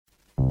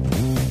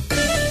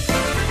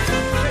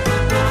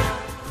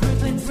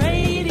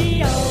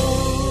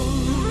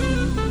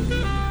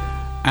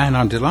And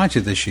I'm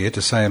delighted this year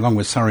to say, along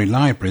with Surrey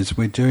Libraries,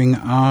 we're doing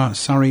our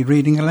Surrey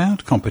Reading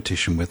Aloud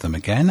competition with them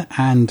again.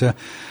 And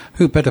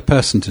who better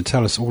person to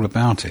tell us all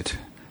about it?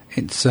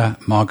 It's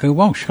Margot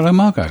Walsh. Hello,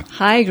 Margot.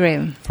 Hi,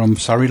 Graham. From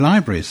Surrey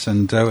Libraries.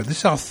 And this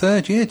is our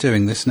third year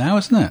doing this now,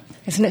 isn't it?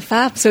 Isn't it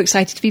fab? So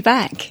excited to be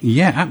back.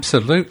 Yeah,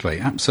 absolutely,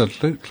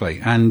 absolutely.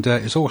 And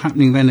it's all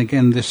happening then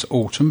again this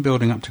autumn,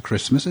 building up to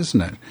Christmas,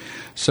 isn't it?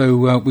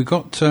 So we've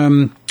got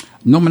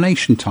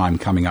nomination time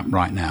coming up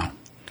right now.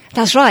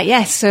 That's right,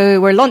 yes.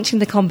 So we're launching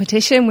the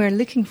competition. We're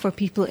looking for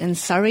people in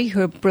Surrey who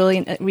are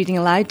brilliant at reading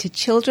aloud to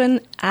children,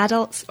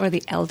 adults or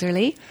the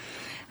elderly.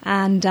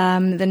 And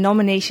the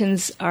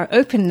nominations are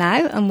open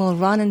now and will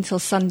run until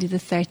Sunday the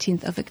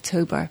 13th of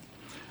October.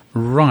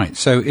 Right,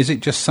 so is it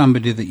just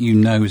somebody that you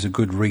know is a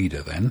good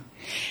reader then?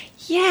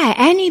 Yeah,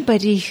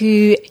 anybody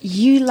who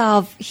you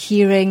love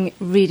hearing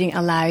reading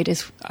aloud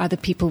are the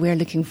people we're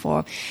looking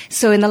for.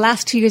 So in the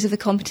last 2 years of the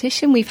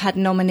competition, we've had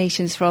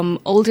nominations from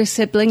older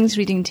siblings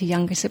reading to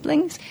younger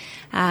siblings,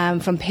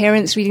 from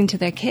parents reading to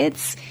their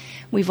kids.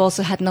 We've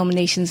also had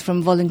nominations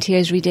from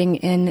volunteers reading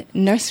in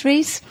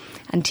nurseries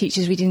and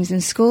teachers reading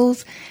in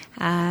schools.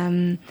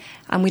 And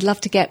we'd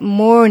love to get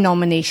more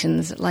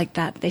nominations like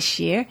that this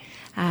year.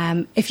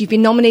 If you've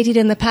been nominated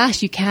in the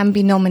past, you can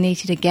be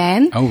nominated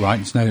again. Oh, right.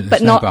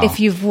 But not bar. if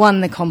you've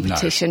won the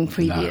competition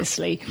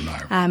previously.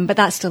 No. But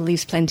that still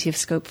leaves plenty of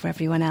scope for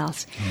everyone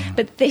else. Yeah.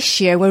 But this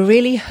year, we're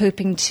really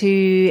hoping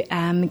to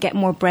get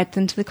more breadth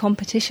into the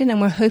competition,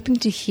 and we're hoping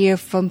to hear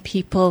from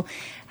people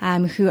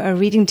who are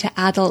reading to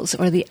adults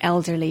or the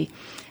elderly.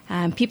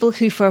 People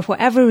who, for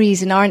whatever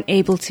reason, aren't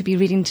able to be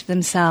reading to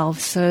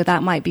themselves. So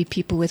that might be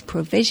people with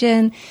poor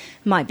vision,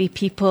 might be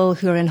people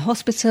who are in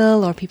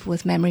hospital or people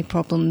with memory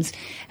problems.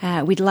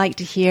 We'd like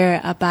to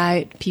hear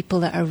about people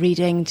that are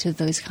reading to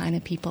those kind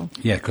of people.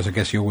 Yeah, because I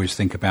guess you always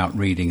think about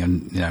reading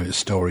and, a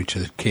story to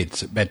the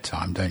kids at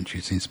bedtime, don't you?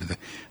 It seems to be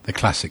the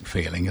classic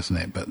feeling, isn't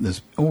it? But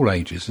there's all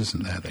ages,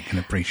 isn't there, that can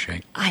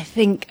appreciate. I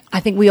think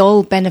we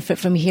all benefit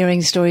from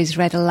hearing stories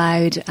read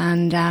aloud,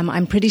 and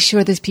I'm pretty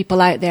sure there's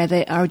people out there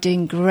that are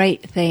doing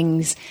great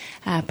things,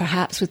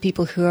 perhaps with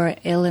people who are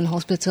ill in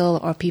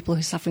hospital or people who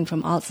are suffering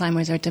from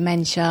Alzheimer's or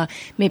dementia,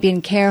 maybe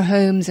in care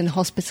homes and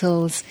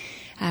hospitals.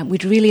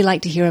 We'd really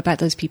like to hear about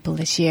those people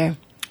this year.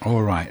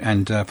 All right.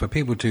 And for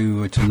people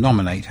to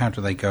nominate, how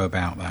do they go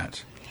about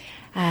that?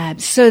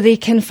 So they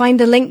can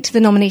find a link to the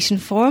nomination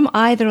form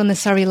either on the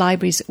Surrey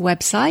Libraries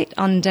website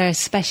under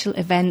Special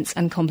Events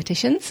and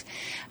Competitions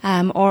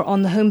or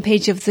on the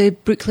homepage of the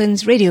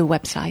Brooklands Radio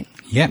website.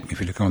 Yep,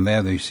 if you look on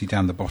there, you see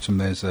down the bottom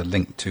there's a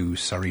link to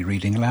Surrey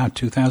Reading Aloud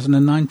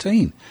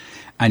 2019.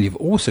 And you've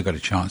also got a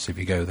chance, if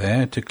you go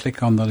there, to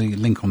click on the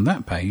link on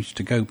that page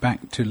to go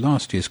back to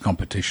last year's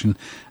competition,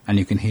 and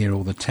you can hear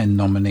all the 10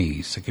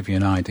 nominees to give you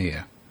an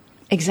idea.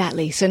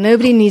 Exactly. So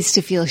nobody needs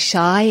to feel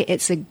shy.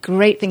 It's a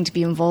great thing to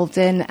be involved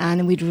in,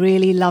 and we'd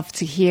really love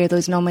to hear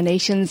those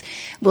nominations.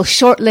 We'll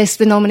shortlist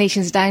the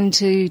nominations down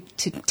to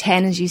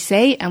 10, as you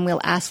say, and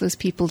we'll ask those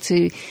people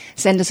to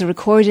send us a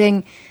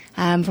recording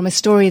from a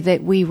story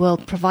that we will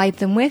provide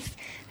them with,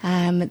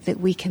 that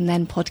we can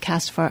then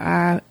podcast for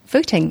our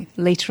voting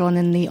later on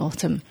in the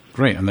autumn.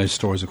 Great, and those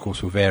stories, of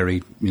course, will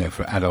vary,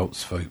 for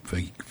adults,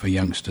 for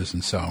youngsters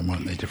and so on,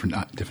 won't they?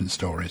 Different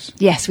stories.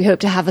 Yes, we hope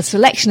to have a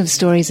selection of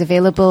stories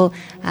available,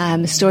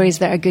 stories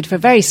that are good for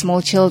very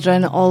small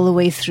children all the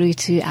way through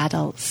to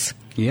adults.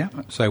 Yeah,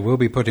 so we'll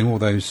be putting all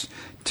those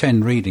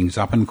 10 readings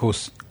up, and of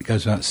course it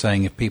goes without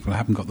saying if people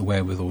haven't got the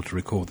wherewithal to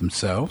record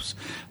themselves,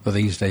 well,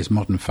 these days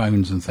modern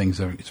phones and things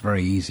it's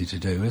very easy to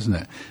do, isn't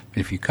it? But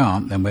if you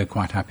can't, then we're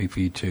quite happy for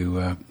you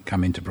to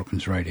come into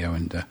Brooklands Radio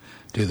and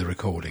do the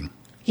recording.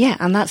 Yeah,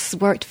 and that's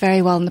worked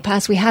very well in the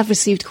past. We have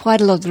received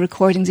quite a lot of the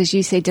recordings, as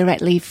you say,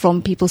 directly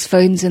from people's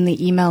phones, and they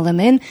email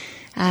them in.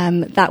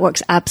 That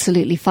works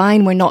absolutely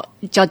fine. We're not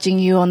judging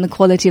you on the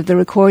quality of the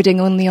recording,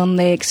 only on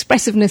the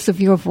expressiveness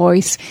of your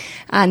voice.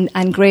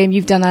 And Graham,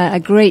 you've done a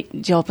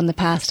great job in the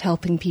past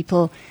helping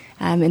people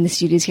in the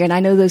studios here. And I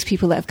know those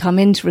people that have come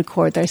in to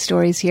record their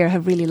stories here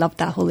have really loved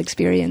that whole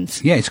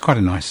experience. Yeah, it's quite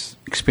a nice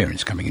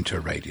experience coming into a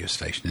radio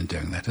station and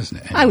doing that, isn't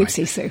it? Anyway. I would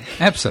say so.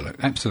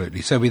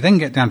 Absolutely. So we then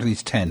get down to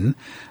these 10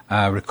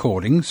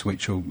 recordings,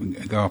 which will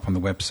go up on the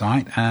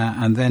website,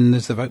 and then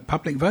there's the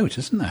public vote,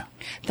 isn't there?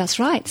 That's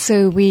right.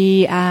 So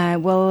we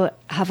will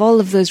have all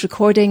of those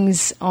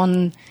recordings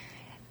on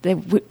the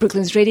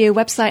Brooklands Radio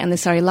website and the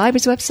Surrey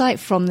Libraries website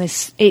from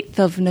this 8th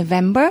of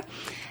November.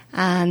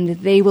 And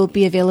they will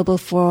be available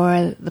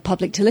for the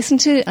public to listen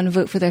to and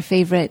vote for their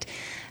favourite.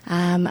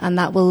 And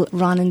that will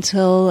run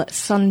until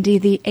Sunday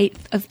the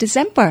 8th of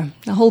December,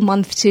 a whole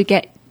month to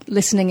get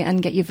listening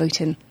and get your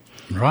vote in.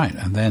 Right,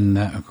 and then,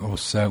 of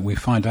course, we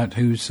find out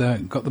who's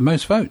got the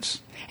most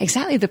votes.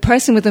 Exactly, the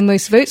person with the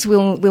most votes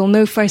we'll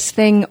know first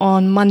thing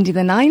on Monday the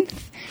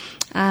 9th.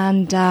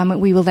 And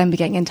we will then be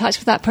getting in touch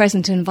with that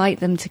person to invite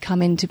them to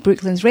come into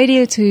Brooklands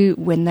Radio to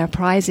win their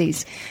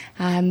prizes.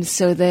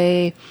 So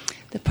the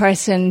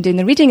person doing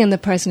the reading and the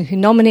person who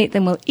nominate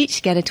them will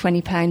each get a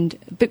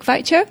 £20 book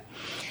voucher.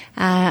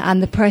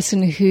 and the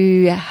person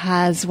who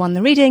has won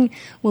the reading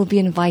will be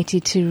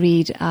invited to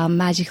read a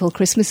magical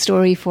Christmas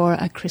story for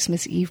a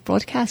Christmas Eve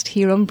broadcast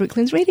here on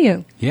Brooklands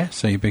Radio. Yeah,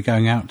 so you'll be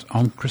going out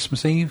on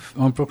Christmas Eve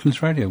on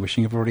Brooklands Radio,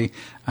 wishing everybody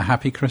a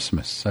happy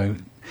Christmas. So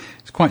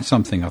it's quite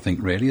something, I think,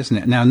 really, isn't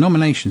it? Now,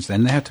 nominations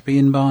then, they have to be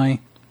in by...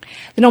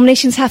 The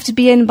nominations have to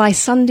be in by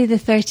Sunday the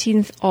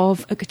 13th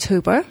of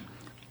October.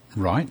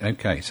 Right,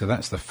 okay, so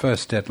that's the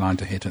first deadline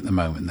to hit at the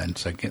moment then,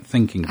 so get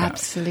thinking about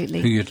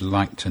Absolutely. who you'd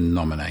like to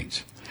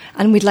nominate.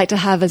 And we'd like to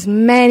have as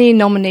many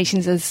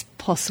nominations as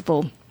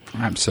possible.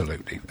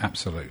 Absolutely,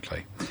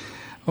 absolutely.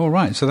 All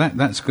right, so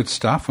that's good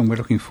stuff, and we're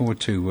looking forward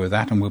to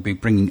that, and we'll be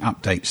bringing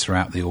updates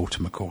throughout the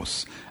autumn, of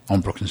course, on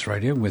Brooklands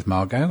Radio with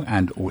Margot,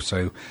 and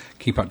also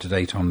keep up to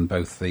date on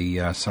both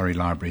the Surrey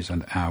Libraries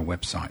and our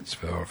websites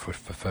for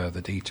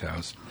further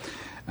details.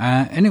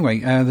 Anyway,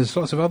 there's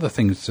lots of other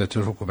things to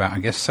talk about. I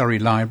guess Surrey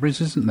Libraries,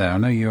 isn't there? I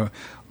know you're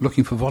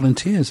looking for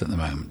volunteers at the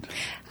moment.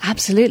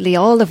 Absolutely.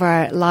 All of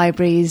our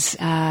libraries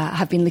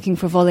have been looking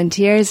for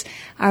volunteers.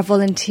 Our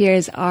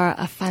volunteers are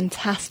a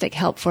fantastic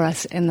help for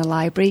us in the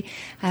library.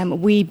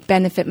 We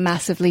benefit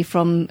massively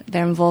from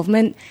their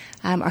involvement.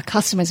 Our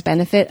customers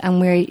benefit, and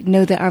we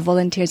know that our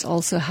volunteers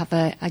also have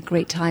a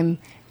great time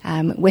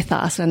with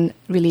us and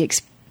really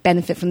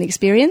benefit from the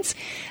experience.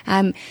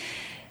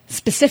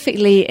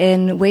 Specifically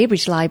in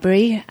Weybridge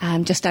Library,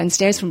 just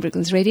downstairs from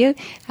Brooklands Radio,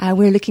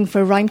 we're looking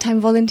for rhyme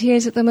time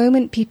volunteers at the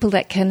moment, people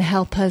that can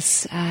help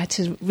us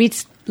to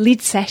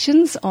lead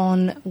sessions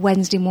on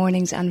Wednesday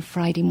mornings and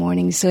Friday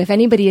mornings. So if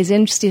anybody is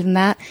interested in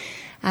that,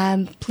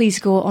 please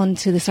go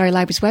onto the Surrey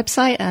Libraries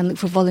website and look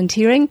for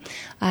volunteering,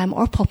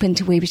 or pop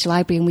into Weybridge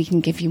Library and we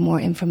can give you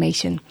more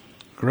information.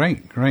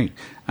 Great, great.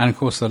 And of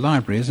course the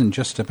library isn't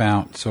just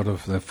about sort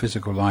of the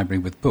physical library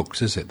with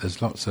books, is it?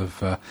 There's lots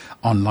of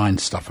online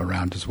stuff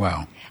around as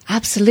well.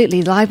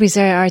 Absolutely. Libraries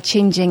are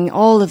changing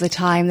all of the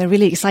time. They're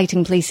really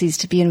exciting places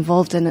to be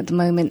involved in at the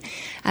moment,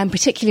 and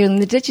particularly on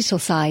the digital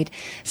side.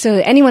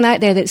 So anyone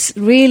out there that's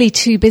really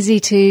too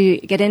busy to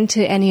get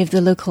into any of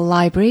the local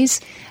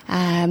libraries,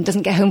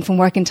 doesn't get home from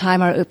work in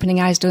time, or opening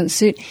hours don't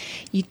suit,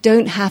 you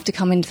don't have to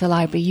come into the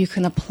library. You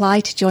can apply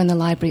to join the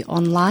library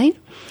online.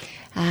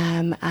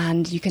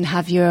 And you can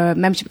have your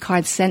membership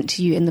card sent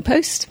to you in the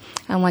post.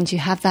 And once you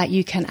have that,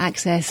 you can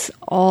access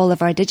all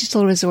of our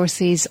digital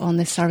resources on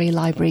the Surrey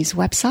Libraries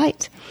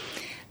website.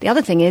 The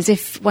other thing is,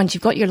 if once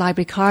you've got your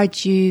library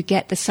card, you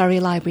get the Surrey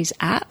Libraries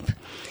app.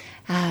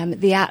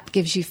 The app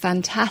gives you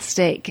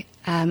fantastic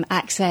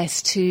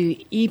access to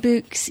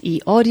e-books,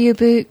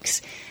 e-audiobooks,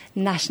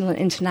 national and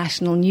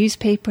international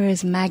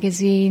newspapers,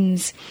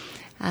 magazines.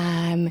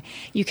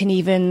 You can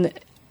even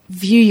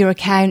view your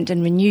account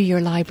and renew your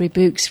library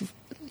books,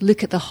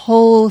 look at the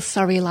whole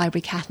Surrey Library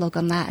catalogue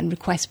on that and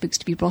request books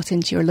to be brought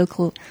into your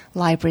local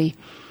library.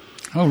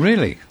 Oh,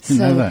 really? Didn't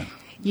know that.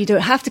 You don't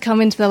have to come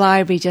into the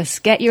library,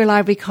 just get your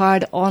library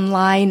card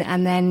online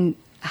and then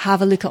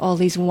have a look at all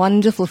these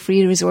wonderful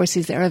free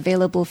resources that are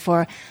available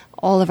for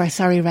all of our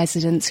Surrey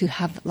residents who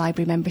have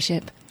library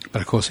membership.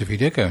 But of course, if you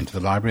did go into the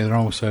library, there are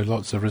also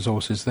lots of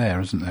resources there,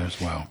 isn't there, as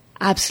well?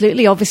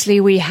 Absolutely. Obviously,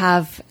 we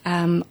have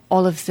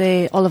all of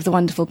the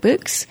wonderful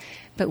books,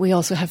 but we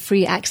also have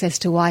free access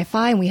to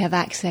Wi-Fi, and we have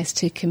access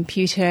to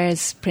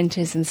computers,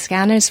 printers and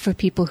scanners for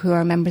people who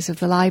are members of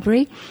the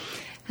library.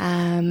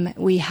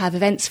 We have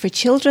events for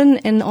children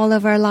in all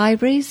of our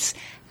libraries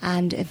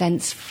and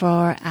events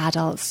for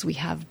adults. We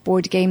have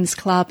board games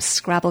clubs,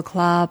 Scrabble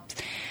clubs.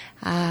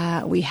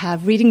 We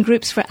have reading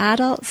groups for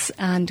adults,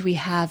 and we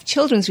have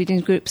children's reading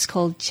groups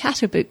called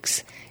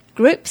Chatterbooks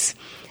groups.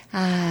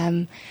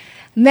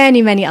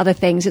 Many, many other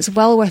things. It's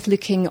well worth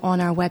looking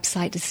on our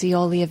website to see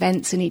all the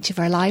events in each of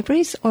our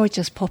libraries, or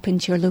just pop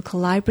into your local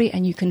library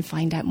and you can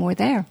find out more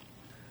there.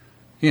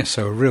 Yes,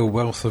 so a real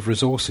wealth of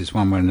resources,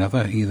 one way or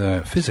another,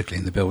 either physically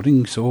in the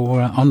buildings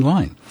or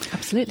online.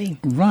 Absolutely.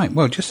 Right,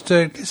 well, just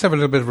let's have a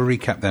little bit of a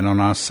recap then on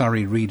our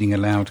Surrey Reading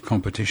Aloud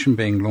competition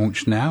being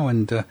launched now,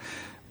 and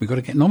we've got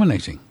to get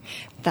nominating.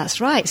 That's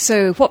right.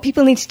 So what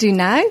people need to do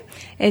now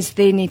is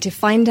they need to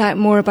find out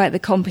more about the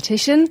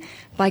competition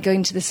by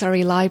going to the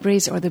Surrey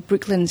Libraries or the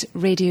Brooklands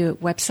Radio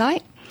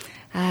website.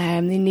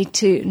 They need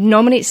to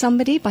nominate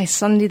somebody by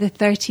Sunday the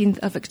 13th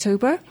of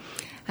October.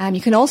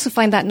 You can also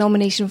find that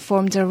nomination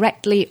form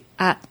directly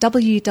at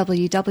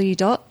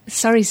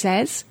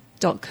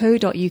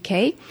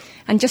www.surreysays.co.uk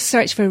and just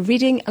search for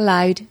Reading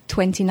Aloud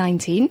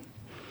 2019.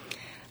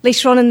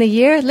 Later on in the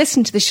year,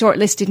 listen to the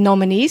shortlisted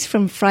nominees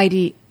from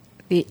Friday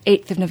the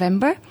 8th of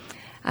November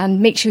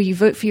and make sure you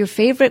vote for your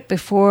favourite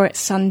before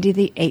Sunday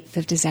the 8th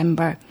of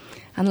December.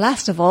 And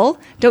last of all,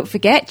 don't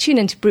forget, tune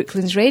into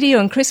Brooklands Radio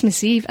on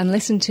Christmas Eve and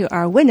listen to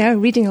our winner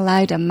reading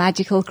aloud a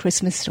magical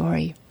Christmas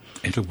story.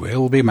 It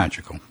will be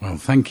magical. Well,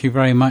 thank you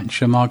very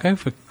much, Margot,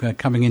 for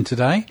coming in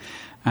today.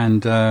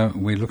 And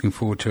we're looking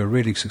forward to a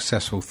really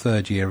successful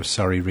third year of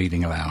Surrey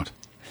Reading Aloud.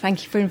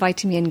 Thank you for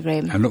inviting me in,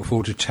 Graham. And look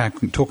forward to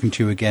talking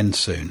to you again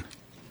soon.